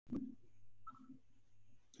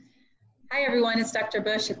Hi everyone, it's Dr.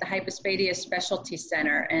 Bush at the Hypospadias Specialty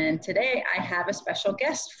Center, and today I have a special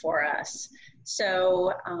guest for us.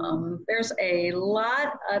 So there's a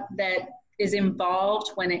lot that is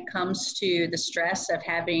involved when it comes to the stress of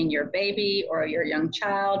having your baby or your young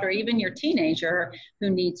child or even your teenager who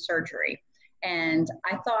needs surgery. And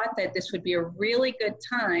I thought that this would be a really good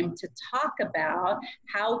time to talk about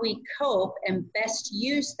how we cope and best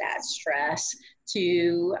use that stress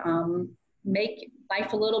to make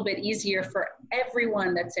life a little bit easier for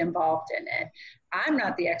everyone that's involved in it. I'm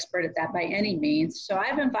not the expert at that by any means, so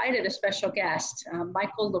I've invited a special guest,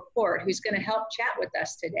 Mikel LaPorte, who's going to help chat with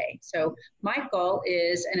us today. So Mikel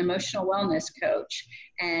is an emotional wellness coach,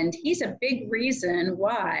 and he's a big reason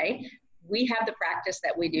why we have the practice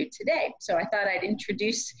that we do today. So I thought I'd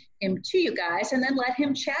introduce him to you guys and then let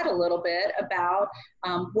him chat a little bit about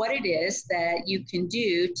what it is that you can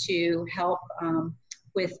do to help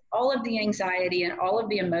with all of the anxiety and all of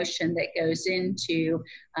the emotion that goes into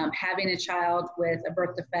having a child with a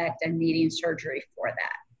birth defect and needing surgery for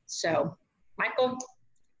that. So, Mikel,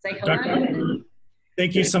 say hello.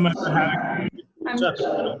 Thank you so much for having me.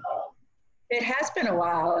 It has been a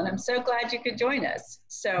while, and I'm so glad you could join us.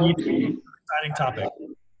 So, exciting topic.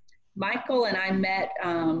 Mikel and I met,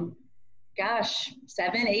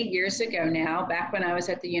 7-8 years ago now, back when I was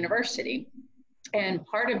at the university. And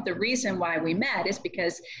part of the reason why we met is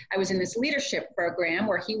because I was in this leadership program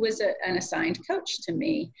where he was an assigned coach to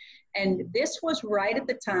me. And this was right at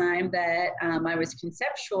the time that I was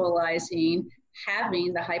conceptualizing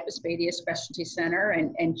having the Hypospadias Specialty Center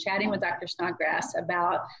and chatting with Dr. Snodgrass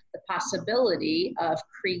about the possibility of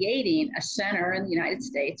creating a center in the United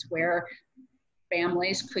States where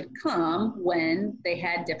families could come when they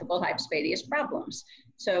had difficult hypospadias problems.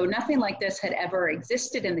 So nothing like this had ever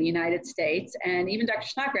existed in the United States, and even Dr.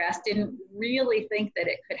 Snodgrass didn't really think that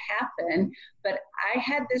it could happen, but I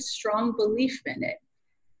had this strong belief in it.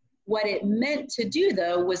 What it meant to do,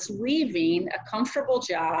 though, was leaving a comfortable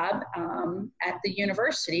job at the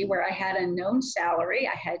university where I had a known salary.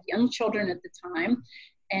 I had young children at the time,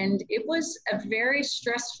 and it was a very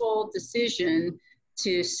stressful decision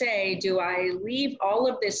to say, do I leave all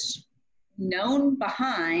of this known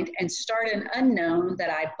behind and start an unknown that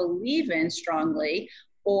I believe in strongly,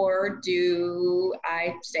 or do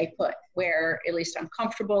I stay put where at least I'm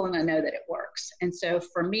comfortable and I know that it works? And so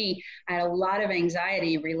for me, I had a lot of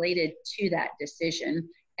anxiety related to that decision.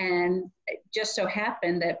 And it just so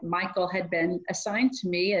happened that Mikel had been assigned to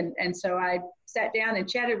me. And so I sat down and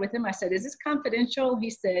chatted with him. I said, is this confidential? He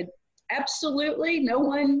said, absolutely. No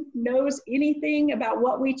one knows anything about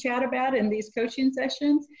what we chat about in these coaching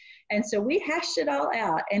sessions. And so we hashed it all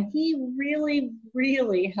out. And he really,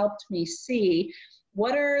 really helped me see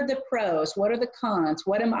what are the pros, what are the cons,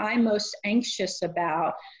 what am I most anxious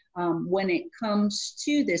about when it comes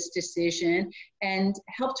to this decision, and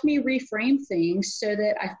helped me reframe things so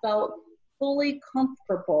that I felt fully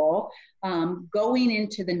comfortable going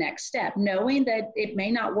into the next step, knowing that it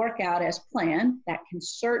may not work out as planned. That can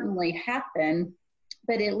certainly happen,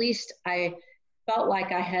 but at least I felt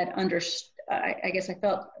like I had understood. I guess I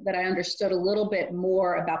felt that I understood a little bit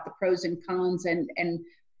more about the pros and cons and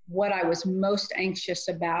what I was most anxious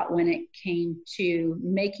about when it came to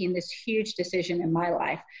making this huge decision in my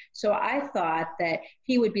life. So I thought that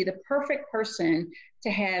he would be the perfect person to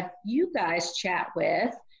have you guys chat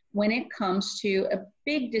with when it comes to a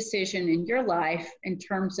big decision in your life in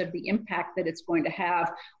terms of the impact that it's going to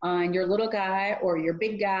have on your little guy or your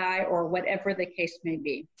big guy or whatever the case may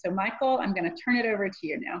be. So Mikel, I'm going to turn it over to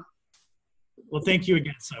you now. Well, thank you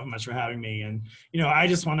again so much for having me. And, I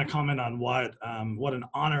just want to comment on what an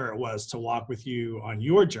honor it was to walk with you on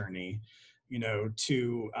your journey,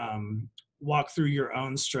 to walk through your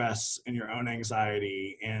own stress and your own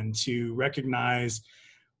anxiety, and to recognize,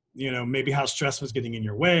 maybe how stress was getting in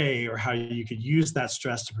your way, or how you could use that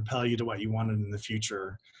stress to propel you to what you wanted in the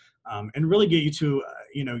future. And really get you to,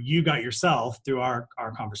 you got yourself through our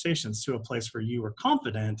conversations to a place where you were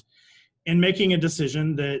confident in making a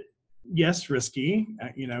decision that, yes, risky,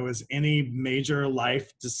 as any major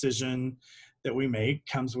life decision that we make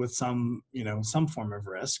comes with some form of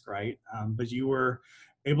risk, right? But you were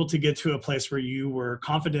able to get to a place where you were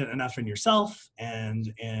confident enough in yourself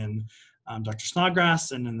and in Dr. Snodgrass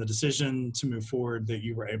and in the decision to move forward that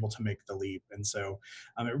you were able to make the leap. And so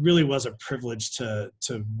it really was a privilege to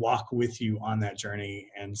walk with you on that journey.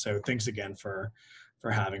 And so thanks again for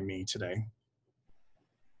having me today.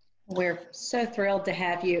 We're so thrilled to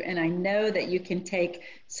have you, and I know that you can take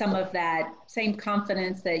some of that same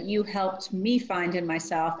confidence that you helped me find in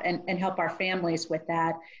myself and help our families with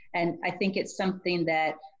that. And I think it's something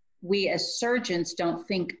that we as surgeons don't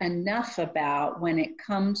think enough about when it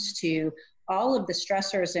comes to all of the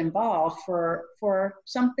stressors involved for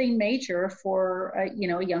something major for a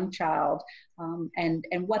young child, and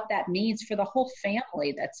what that means for the whole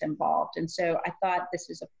family that's involved. And so I thought this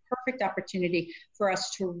is a perfect opportunity for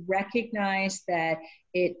us to recognize that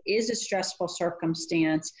it is a stressful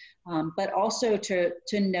circumstance, but also to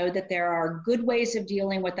know that there are good ways of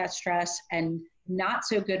dealing with that stress and not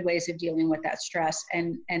so good ways of dealing with that stress.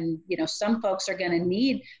 And some folks are going to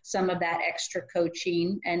need some of that extra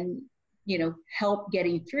coaching and help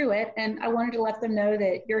getting through it. And I wanted to let them know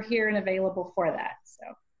that you're here and available for that. So,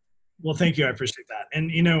 well, thank you. I appreciate that. And,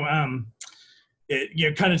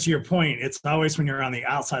 kind of to your point, it's always when you're on the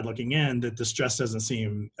outside looking in that the stress doesn't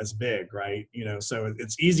seem as big, right? So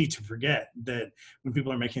it's easy to forget that when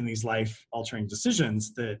people are making these life altering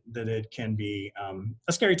decisions, that it can be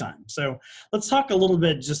a scary time. So let's talk a little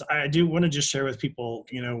bit, I do want to just share with people,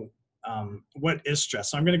 what is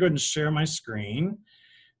stress. So I'm going to go ahead and share my screen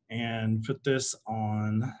and put this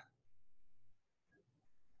on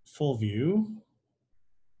full view.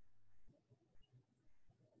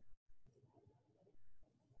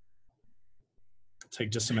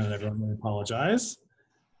 Take just a minute, everyone. I apologize.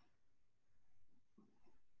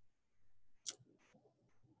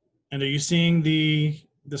 And are you seeing the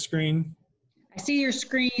screen? I see your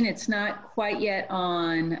screen. It's not quite yet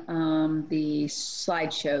on the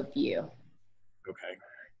slideshow view. Okay.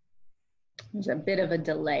 There's a bit of a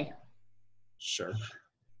delay. Sure.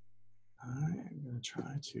 I'm going to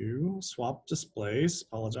try to swap displays.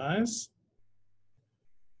 Apologize.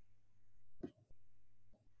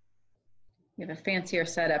 You have a fancier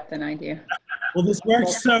setup than I do. Well, this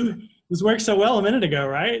worked so well a minute ago,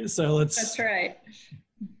 right? So let's. That's right.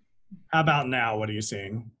 How about now? What are you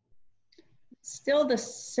seeing? Still the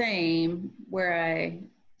same, where I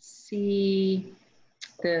see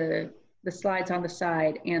the slides on the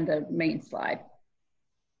side and the main slide.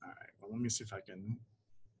 All right. Well, let me see if I can.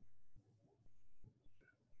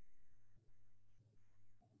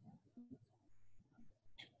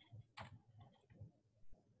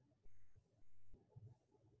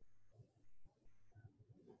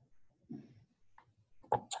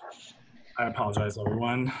 I apologize,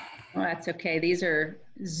 everyone. Well, that's okay. These are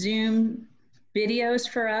Zoom videos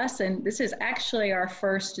for us, and this is actually our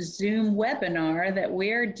first Zoom webinar that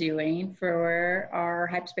we're doing for our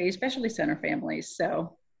Hypospadias Specialty Center families.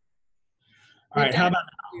 So, all right, how about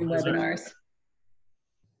Zoom webinars?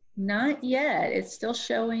 Not yet. It's still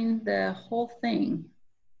showing the whole thing.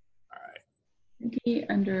 All right. Maybe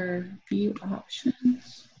under view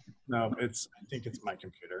options. No, I think it's my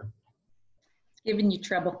computer. It's giving you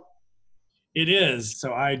trouble. It is.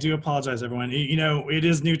 So I do apologize, everyone. It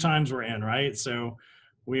is new times we're in, right? So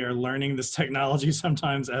we are learning this technology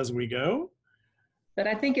sometimes as we go. But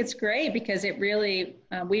I think it's great because it really,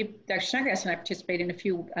 Dr. Snodgrass and I participate in a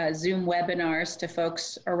few Zoom webinars to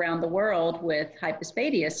folks around the world with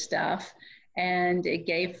hypospadias stuff. And it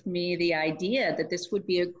gave me the idea that this would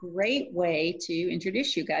be a great way to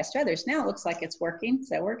introduce you guys to others. Now it looks like it's working,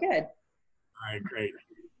 so we're good. All right, great.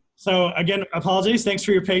 So again, apologies. Thanks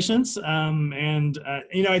for your patience.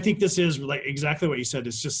 I think this is like exactly what you said.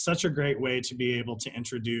 It's just such a great way to be able to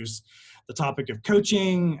introduce the topic of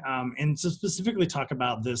coaching and to specifically talk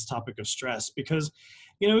about this topic of stress because,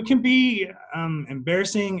 it can be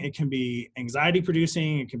embarrassing. It can be anxiety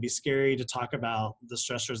producing. It can be scary to talk about the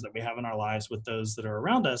stressors that we have in our lives with those that are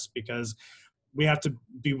around us because we have to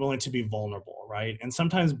be willing to be vulnerable, right? And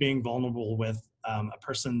sometimes being vulnerable with a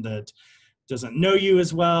person that doesn't know you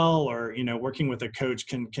as well, or working with a coach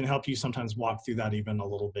can help you sometimes walk through that even a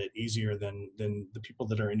little bit easier than the people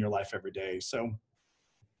that are in your life every day. So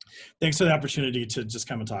thanks for the opportunity to just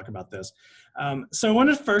come and talk about this. So I want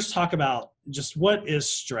to first talk about just what is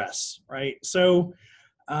stress, right? So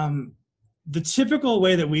the typical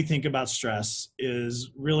way that we think about stress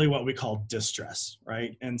is really what we call distress,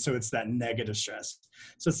 right? And so it's that negative stress.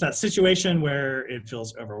 So it's that situation where it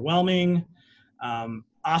feels overwhelming.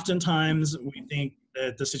 Oftentimes, we think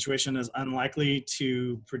that the situation is unlikely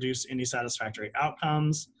to produce any satisfactory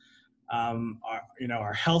outcomes.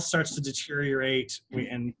 Our health starts to deteriorate,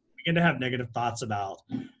 and begin to have negative thoughts about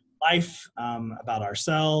life, about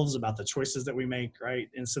ourselves, about the choices that we make, right?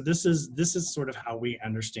 And so this is sort of how we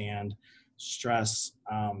understand stress,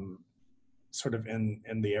 sort of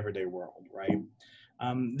in the everyday world, right?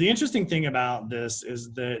 The interesting thing about this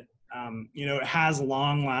is that it has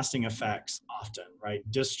long-lasting effects often, right?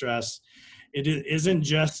 Distress isn't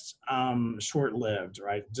just short-lived,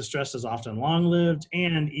 right? Distress is often long-lived,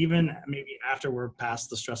 and even maybe after we're past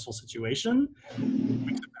the stressful situation,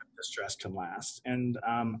 distress can last. And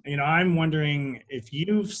I'm wondering if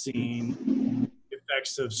you've seen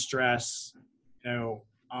effects of stress,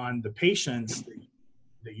 on the patients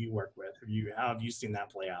that you work with. How have you seen that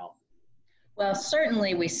play out? Well,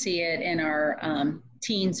 certainly we see it in our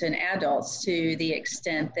teens and adults to the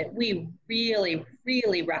extent that we really,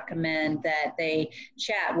 really recommend that they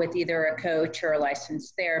chat with either a coach or a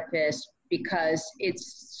licensed therapist, because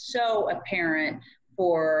it's so apparent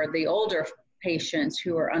for the older patients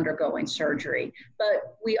who are undergoing surgery.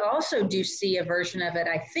 But we also do see a version of it,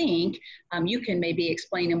 I think, you can maybe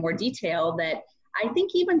explain in more detail, that I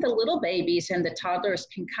think even the little babies and the toddlers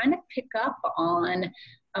can kind of pick up on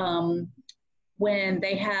when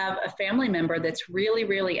they have a family member that's really,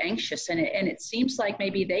 really anxious, and it seems like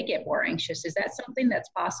maybe they get more anxious. Is that something that's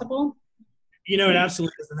possible? It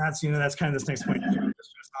absolutely is. And that's kind of this next point.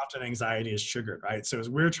 Often anxiety is triggered, right? So as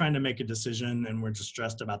we're trying to make a decision and we're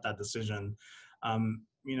distressed about that decision,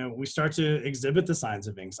 we start to exhibit the signs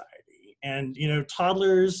of anxiety. And,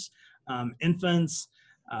 toddlers, infants,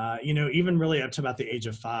 even really up to about the age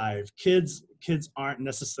of 5, kids aren't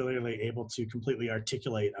necessarily able to completely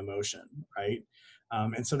articulate emotion, right?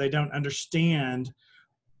 And so they don't understand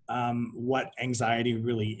what anxiety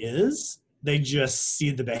really is. They just see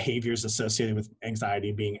the behaviors associated with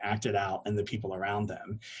anxiety being acted out in the people around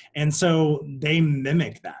them. And so they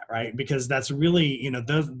mimic that, right? Because that's really,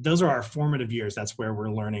 those are our formative years. That's where we're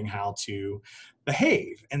learning how to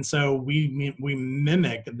behave. And so we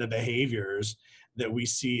mimic the behaviors that we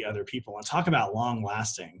see other people. And talk about long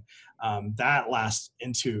lasting, that lasts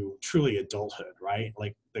into truly adulthood, right?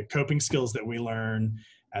 Like the coping skills that we learn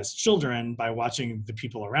as children by watching the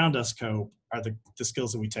people around us cope are the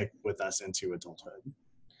skills that we take with us into adulthood.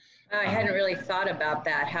 I hadn't really thought about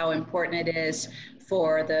that, how important it is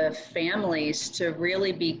for the families to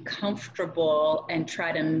really be comfortable and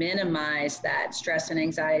try to minimize that stress and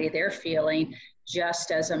anxiety they're feeling,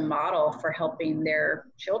 just as a model for helping their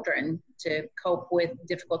children to cope with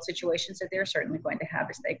difficult situations that they're certainly going to have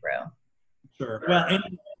as they grow. Sure. Well, and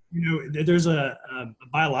there's a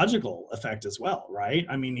biological effect as well, right?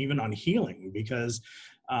 I mean, even on healing, because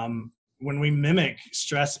when we mimic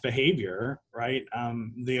stress behavior, right,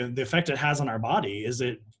 the effect it has on our body is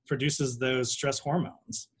it produces those stress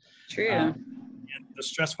hormones. True. And the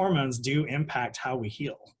stress hormones do impact how we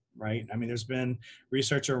heal, right? I mean, there's been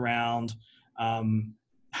research around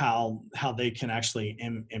how they can actually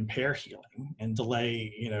impair healing and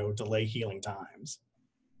delay healing times.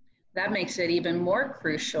 That makes it even more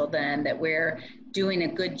crucial then that we're doing a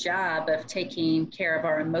good job of taking care of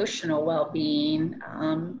our emotional well-being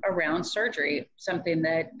around surgery, something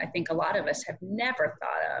that I think a lot of us have never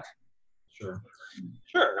thought of. Sure.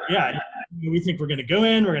 Yeah. We think we're going to go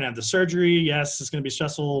in, we're going to have the surgery. Yes, it's going to be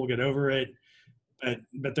stressful. We'll get over it.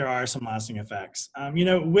 But there are some lasting effects.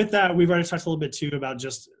 With that, we've already talked a little bit too about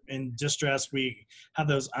just in distress, we have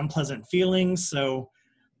those unpleasant feelings. So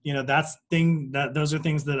those are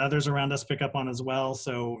things that others around us pick up on as well.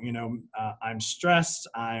 So, I'm stressed,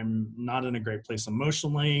 I'm not in a great place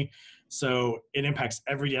emotionally. So it impacts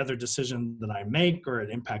every other decision that I make, or it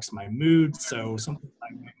impacts my mood. So something I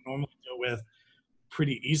normally deal with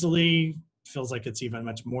pretty easily feels like it's even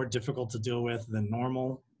much more difficult to deal with than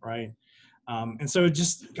normal, right? And so it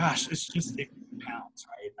compounds,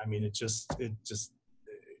 right? I mean, it just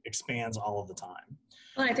expands all of the time.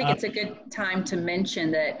 Well, I think it's a good time to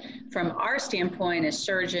mention that from our standpoint as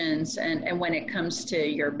surgeons, and when it comes to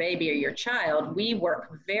your baby or your child, we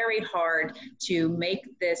work very hard to make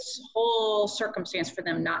this whole circumstance for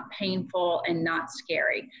them not painful and not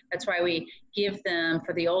scary. That's why we give them,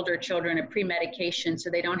 for the older children, a pre-medication so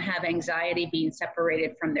they don't have anxiety being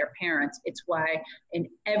separated from their parents. It's why in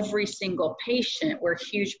every single patient, we're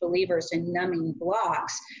huge believers in numbing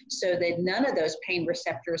blocks so that none of those pain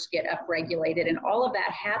receptors get upregulated. And all of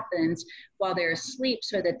that happens while they're asleep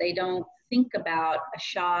so that they don't think about a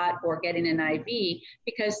shot or getting an IV,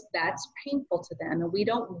 because that's painful to them. And we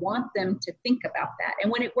don't want them to think about that. And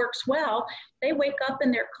when it works well, they wake up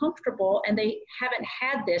and they're comfortable and they haven't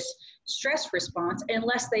had this stress response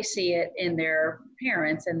unless they see it in their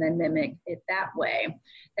parents and then mimic it that way.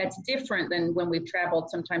 That's different than when we've traveled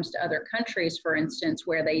sometimes to other countries, for instance,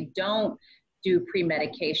 where they don't do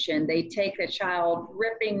pre-medication. They take a child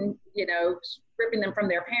ripping them from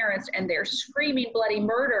their parents, and they're screaming bloody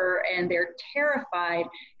murder and they're terrified.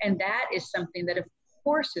 And that is something that of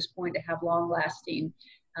course is going to have long lasting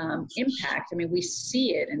impact. I mean, we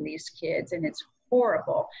see it in these kids and it's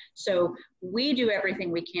horrible. So we do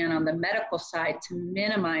everything we can on the medical side to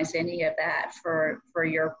minimize any of that for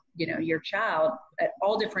your, you know, your child at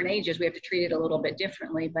all different ages. We have to treat it a little bit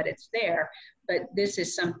differently, but it's there. But this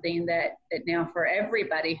is something that now for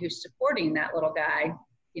everybody who's supporting that little guy,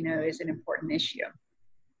 you know, is an important issue.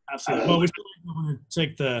 Absolutely. Well, we don't want to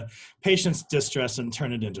take the patient's distress and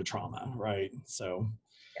turn it into trauma, right? So,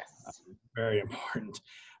 yes, very important.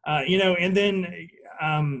 You know, and then,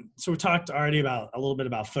 so we talked already about a little bit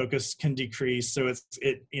about focus can decrease. So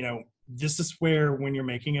you know, this is where when you're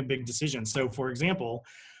making a big decision. So, for example,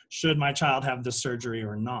 should my child have the surgery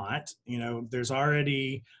or not? You know, there's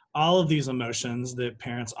already all of these emotions that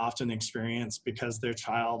parents often experience because their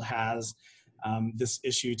child has this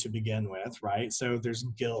issue to begin with, right? So there's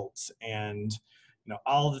guilt and, you know,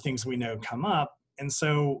 all of the things we know come up. And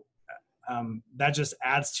so that just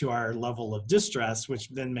adds to our level of distress, which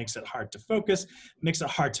then makes it hard to focus, makes it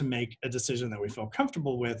hard to make a decision that we feel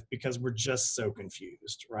comfortable with because we're just so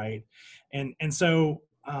confused, right? And so,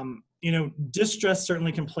 you know, distress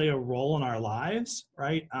certainly can play a role in our lives,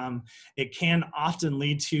 right? It can often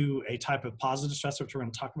lead to a type of positive stress, which we're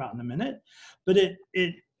going to talk about in a minute, but it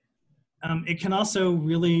can also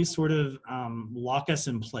really sort of lock us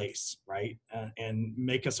in place, right? And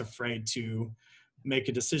make us afraid to make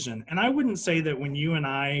a decision. And I wouldn't say that when you and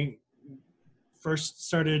I first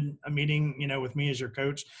started a meeting, you know, with me as your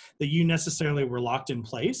coach, that you necessarily were locked in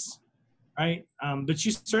place, right? But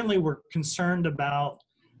you certainly were concerned about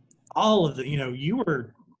all of the, you know, you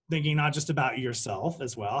were thinking not just about yourself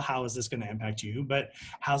as well, how is this going to impact you, but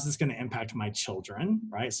how's this going to impact my children,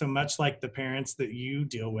 right? So much like the parents that you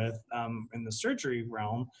deal with in the surgery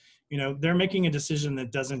realm, you know, they're making a decision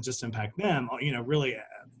that doesn't just impact them, you know, really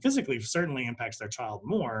physically certainly impacts their child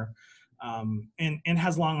more, and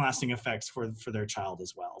has long-lasting effects for their child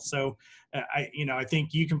as well. So I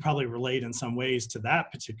think you can probably relate in some ways to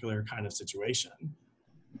that particular kind of situation.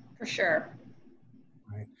 For sure.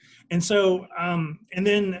 Right. And so, and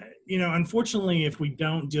then, you know, unfortunately, if we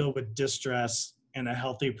don't deal with distress in a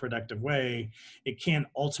healthy, productive way, it can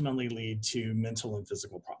ultimately lead to mental and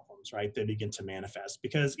physical problems, right? They begin to manifest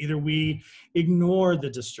because either we ignore the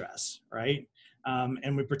distress, right?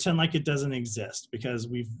 And we pretend like it doesn't exist because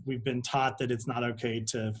we've been taught that it's not okay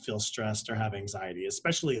to feel stressed or have anxiety,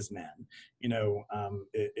 especially as men. You know,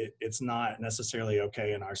 it's not necessarily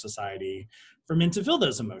okay in our society for men to feel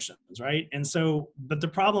those emotions, right? And so, but the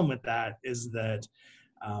problem with that is that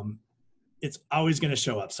it's always going to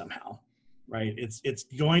show up somehow, right? It's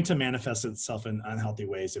going to manifest itself in unhealthy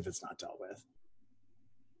ways if it's not dealt with.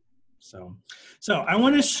 So I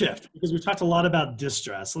want to shift because we've talked a lot about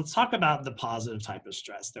distress. Let's talk about the positive type of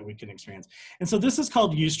stress that we can experience. And so this is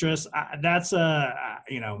called eustress. That's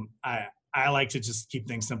you know, I like to just keep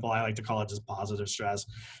things simple. I like to call it just positive stress.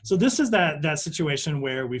 So this is that situation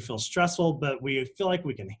where we feel stressful, but we feel like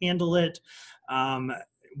we can handle it.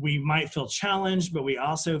 We might feel challenged, but we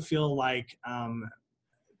also feel like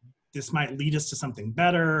this might lead us to something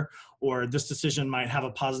better, or this decision might have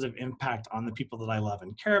a positive impact on the people that I love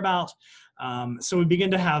and care about. So we begin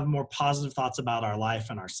to have more positive thoughts about our life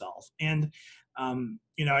and ourselves. And,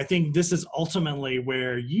 you know, I think this is ultimately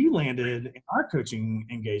where you landed in our coaching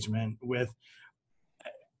engagement with,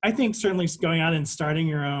 I think certainly going out and starting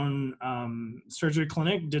your own surgery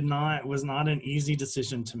clinic was not an easy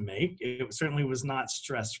decision to make. It certainly was not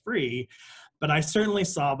stress-free, but I certainly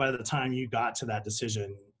saw by the time you got to that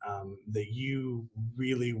decision that you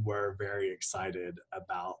really were very excited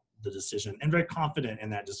about the decision and very confident in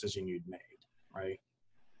that decision you'd made, right?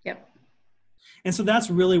 Yep. And so that's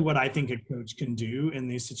really what I think a coach can do in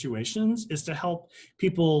these situations, is to help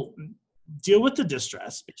people deal with the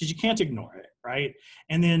distress, because you can't ignore it, right?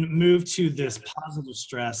 And then move to this positive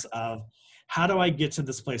stress of, how do I get to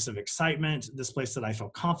this place of excitement, this place that I feel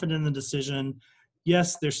confident in the decision?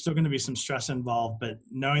 Yes, there's still going to be some stress involved, but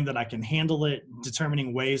knowing that I can handle it,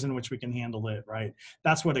 determining ways in which we can handle it, right?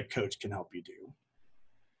 That's what a coach can help you do.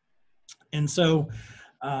 And so,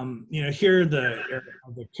 you know, here are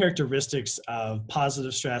the characteristics of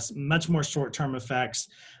positive stress: much more short-term effects.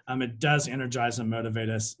 It does energize and motivate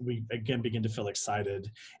us. We, again, begin to feel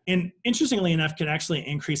excited. And interestingly enough, can actually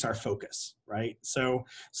increase our focus, right? So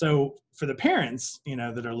for the parents, you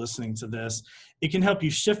know, that are listening to this, it can help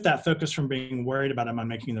you shift that focus from being worried about, am I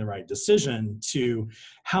making the right decision, to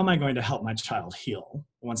how am I going to help my child heal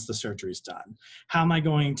once the surgery is done? How am I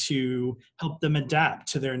going to help them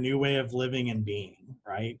adapt to their new way of living and being,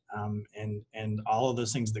 right? And all of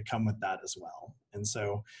those things that come with that as well. And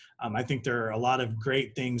so I think there are a lot of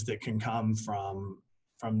great things that can come from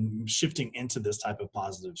shifting into this type of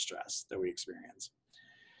positive stress that we experience.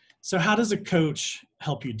 So how does a coach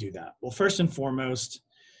help you do that? Well, first and foremost,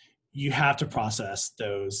 you have to process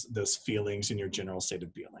those feelings in your general state of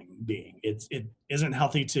being. It isn't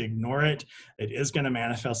healthy to ignore it. It is going to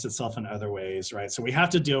manifest itself in other ways, right? So we have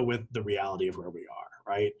to deal with the reality of where we are,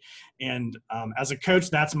 right? And as a coach,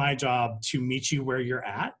 that's my job, to meet you where you're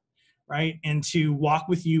at, right? And to walk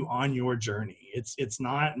with you on your journey. It's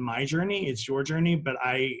not my journey, it's your journey, but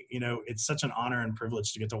it's such an honor and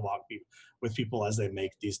privilege to get to walk with people as they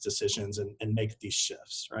make these decisions and make these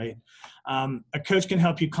shifts, right? A coach can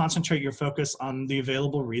help you concentrate your focus on the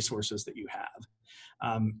available resources that you have.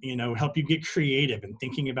 Help you get creative in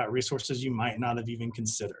thinking about resources you might not have even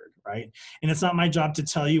considered, right? And it's not my job to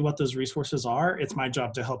tell you what those resources are. It's my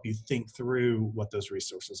job to help you think through what those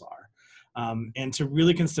resources are, and to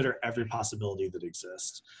really consider every possibility that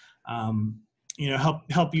exists.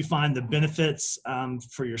 Help you find the benefits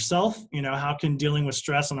for yourself. How can dealing with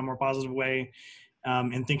stress in a more positive way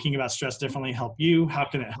and thinking about stress differently help you? How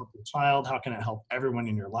can it help your child? How can it help everyone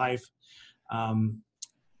in your life?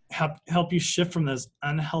 Help you shift from those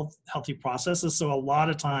unhealthy processes. So a lot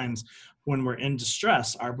of times when we're in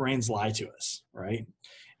distress, our brains lie to us, right?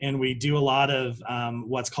 And we do a lot of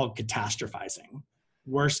what's called catastrophizing,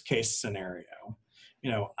 worst case scenario.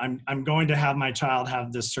 I'm going to have my child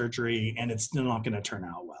have this surgery and it's still not going to turn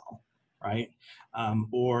out well, right?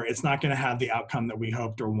 Or it's not going to have the outcome that we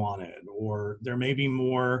hoped or wanted, or there may be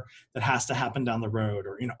more that has to happen down the road,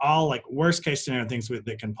 or, all like worst case scenario things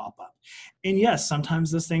that can pop up. And yes, sometimes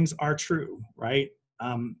those things are true, right?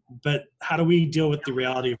 But how do we deal with the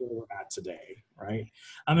reality of where we're at today, right?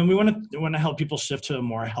 And we want to help people shift to a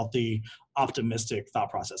more healthy, optimistic thought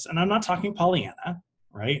process. And I'm not talking Pollyanna,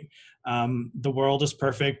 right? The world is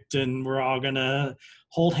perfect and we're all gonna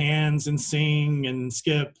hold hands and sing and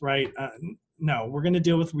skip, right? No, we're gonna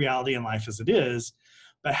deal with reality in life as it is,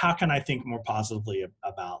 but how can I think more positively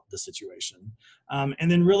about the situation?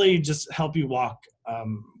 And then really just help you walk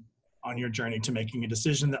on your journey to making a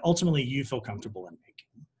decision that ultimately you feel comfortable in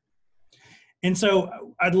making. And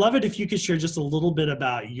so I'd love it if you could share just a little bit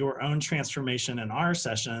about your own transformation in our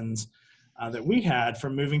sessions that we had,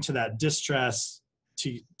 from moving to that distress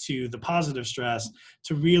to the positive stress,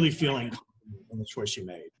 to really feeling confident in the choice you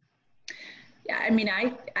made. Yeah,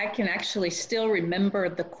 I can actually still remember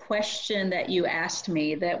the question that you asked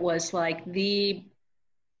me that was like the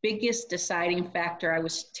biggest deciding factor. I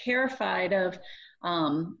was terrified of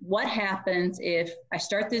what happens if I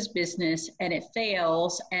start this business and it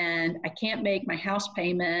fails and I can't make my house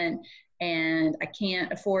payment and I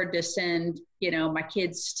can't afford to send, my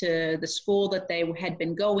kids to the school that they had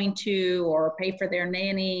been going to, or pay for their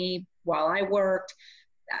nanny while I worked.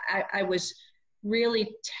 I was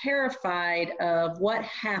really terrified of what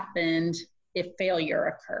happened if failure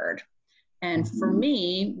occurred. And for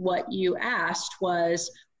me, what you asked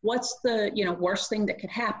was, what's the worst thing that could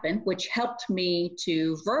happen, which helped me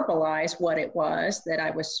to verbalize what it was that I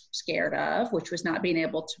was scared of, which was not being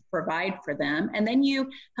able to provide for them. And then you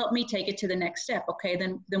helped me take it to the next step. Okay,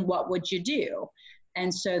 then what would you do?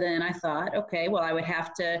 And so then I thought, okay, well, I would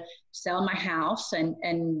have to sell my house and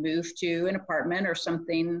move to an apartment or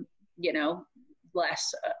something,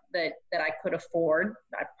 less that I could afford.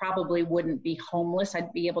 I probably wouldn't be homeless.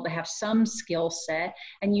 I'd be able to have some skill set.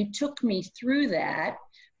 And you took me through that,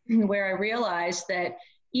 where I realized that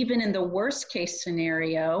even in the worst case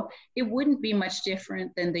scenario, it wouldn't be much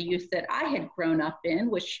different than the youth that I had grown up in,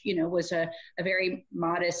 which, was a very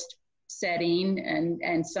modest setting.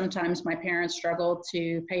 And sometimes my parents struggled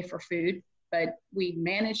to pay for food, but we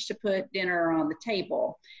managed to put dinner on the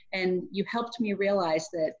table. And you helped me realize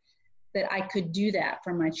that I could do that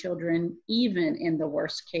for my children, even in the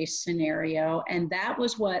worst case scenario. And that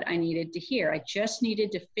was what I needed to hear. I just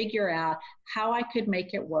needed to figure out how I could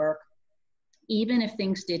make it work, even if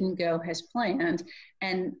things didn't go as planned.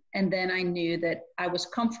 And then I knew that I was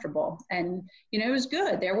comfortable. And, it was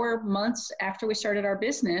good. There were months after we started our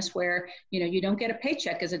business where, you don't get a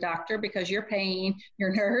paycheck as a doctor because you're paying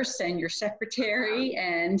your nurse and your secretary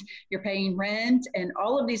and you're paying rent, and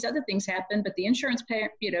all of these other things happen, but the insurance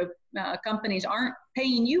companies aren't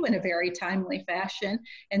paying you in a very timely fashion.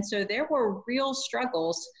 And so there were real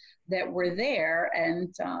struggles that were there.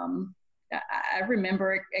 And, I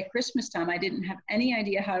remember at Christmas time, I didn't have any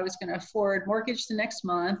idea how I was going to afford mortgage the next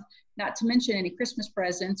month, not to mention any Christmas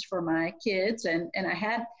presents for my kids. And I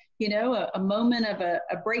had, a moment of a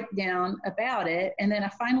breakdown about it. And then I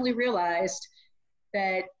finally realized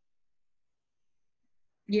that,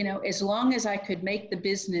 as long as I could make the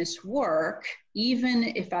business work, even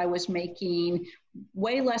if I was making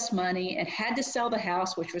way less money and had to sell the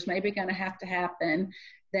house, which was maybe going to happen,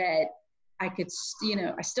 that I could, you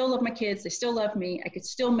know, I still love my kids. They still love me. I could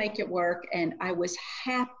still make it work. And I was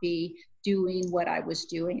happy doing what I was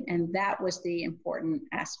doing. And that was the important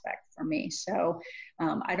aspect for me. So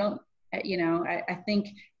I don't, you know, I think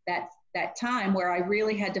that time where I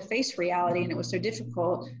really had to face reality and it was so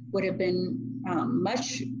difficult would have been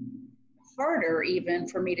much harder even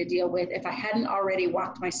for me to deal with if I hadn't already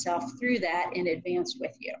walked myself through that in advance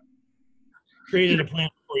with you. Created a plan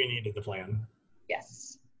before you needed the plan.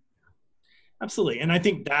 Yes. Absolutely. And I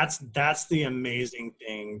think that's the amazing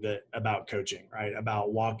thing about coaching, right?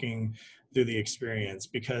 About walking through the experience,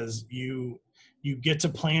 because you get to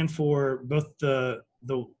plan for both the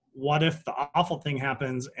what if the awful thing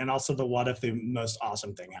happens and also the what if the most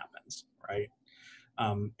awesome thing happens, right?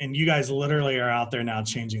 And you guys literally are out there now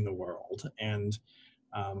changing the world. And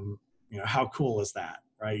you know, how cool is that,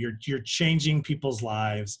 right? You're changing people's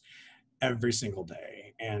lives every single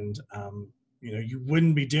day. And you know, you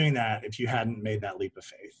wouldn't be doing that if you hadn't made that leap of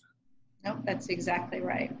faith. Nope, that's exactly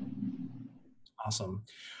right. Awesome.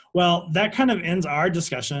 Well, that kind of ends our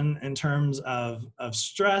discussion in terms of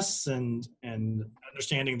stress and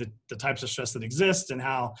understanding the types of stress that exist and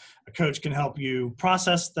how a coach can help you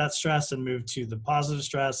process that stress and move to the positive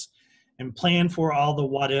stress and plan for all the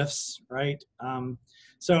what ifs, right?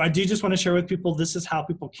 So I do just want to share with people, this is how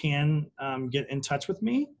people can get in touch with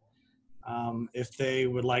me. If they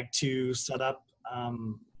would like to set up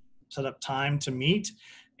time to meet.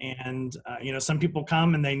 And, you know, some people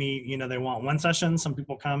come and they need, you know, they want one session. Some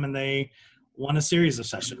people come and they want a series of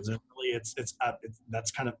sessions. And really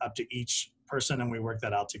that's kind of up to each person, and we work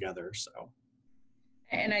that out together. So.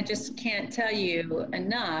 And I just can't tell you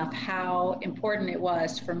enough how important it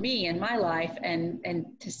was for me in my life and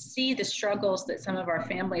to see the struggles that some of our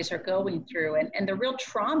families are going through and the real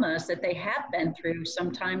traumas that they have been through,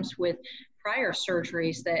 sometimes with prior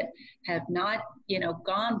surgeries that have not, you know,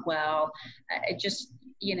 gone well. It just,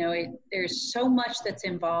 you know, there's so much that's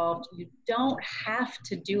involved. You don't have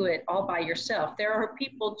to do it all by yourself. There are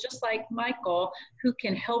people just like Michael who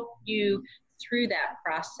can help you through that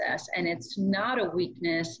process, and it's not a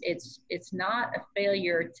weakness. It's not a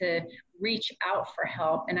failure to reach out for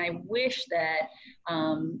help. And I wish that,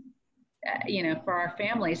 you know, for our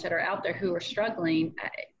families that are out there who are struggling, I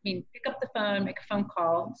mean, pick up the phone, make a phone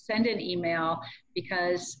call, send an email,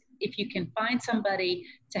 because if you can find somebody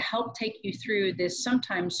to help take you through this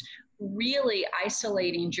sometimes really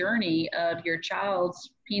isolating journey of your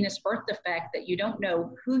child's penis birth defect that you don't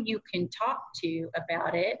know who you can talk to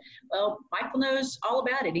about it, well, Michael knows all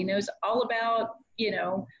about it. He knows all about, you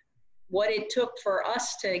know, what it took for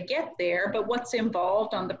us to get there, but what's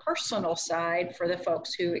involved on the personal side for the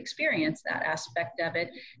folks who experience that aspect of it.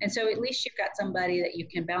 And so at least you've got somebody that you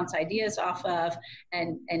can bounce ideas off of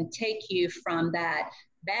and take you from that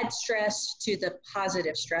bad stress to the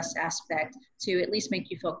positive stress aspect to at least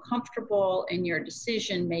make you feel comfortable in your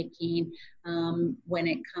decision making when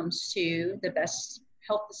it comes to the best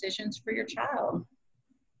health decisions for your child.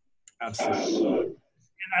 Absolutely.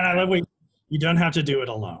 And I love what you don't have to do it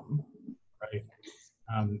alone, right?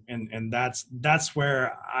 And that's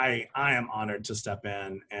where I am honored to step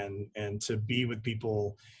in and to be with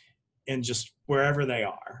people in just wherever they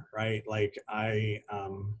are, right? Like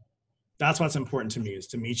that's what's important to me, is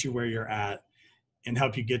to meet you where you're at and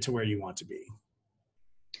help you get to where you want to be.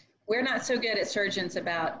 We're not so good at surgeons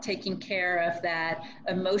about taking care of that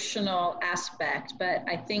emotional aspect, but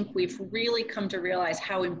I think we've really come to realize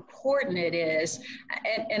how important it is.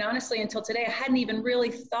 And honestly, until today, I hadn't even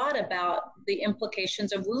really thought about the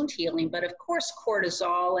implications of wound healing, but of course,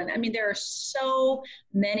 cortisol. And I mean, there are so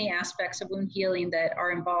many aspects of wound healing that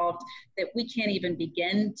are involved that we can't even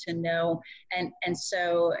begin to know. And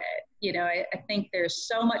so, you know, I think there's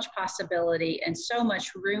so much possibility and so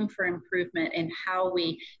much room for improvement in how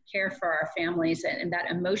we care for our families, and that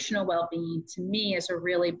emotional well-being to me is a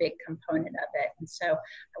really big component of it. And so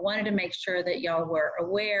I wanted to make sure that y'all were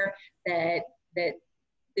aware that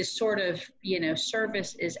this sort of, you know,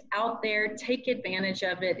 service is out there. Take advantage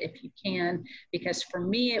of it if you can, because for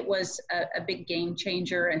me, it was a big game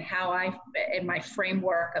changer in how in my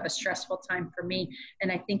framework of a stressful time for me.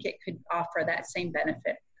 And I think it could offer that same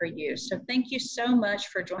benefit for you. So thank you so much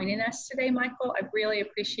for joining us today, Michael. I really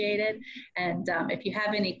appreciate it. And if you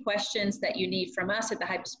have any questions that you need from us at the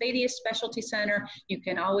Hypospadias Specialty Center, you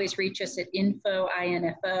can always reach us at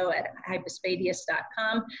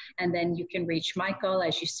info@hypospadias.com. And then you can reach Michael,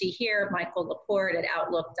 as you see here, Mikel LaPorte at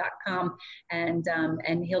outlook.com. And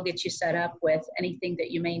he'll get you set up with anything that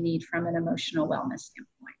you may need from an emotional wellness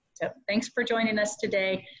standpoint. So thanks for joining us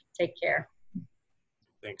today. Take care.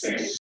 Thanks.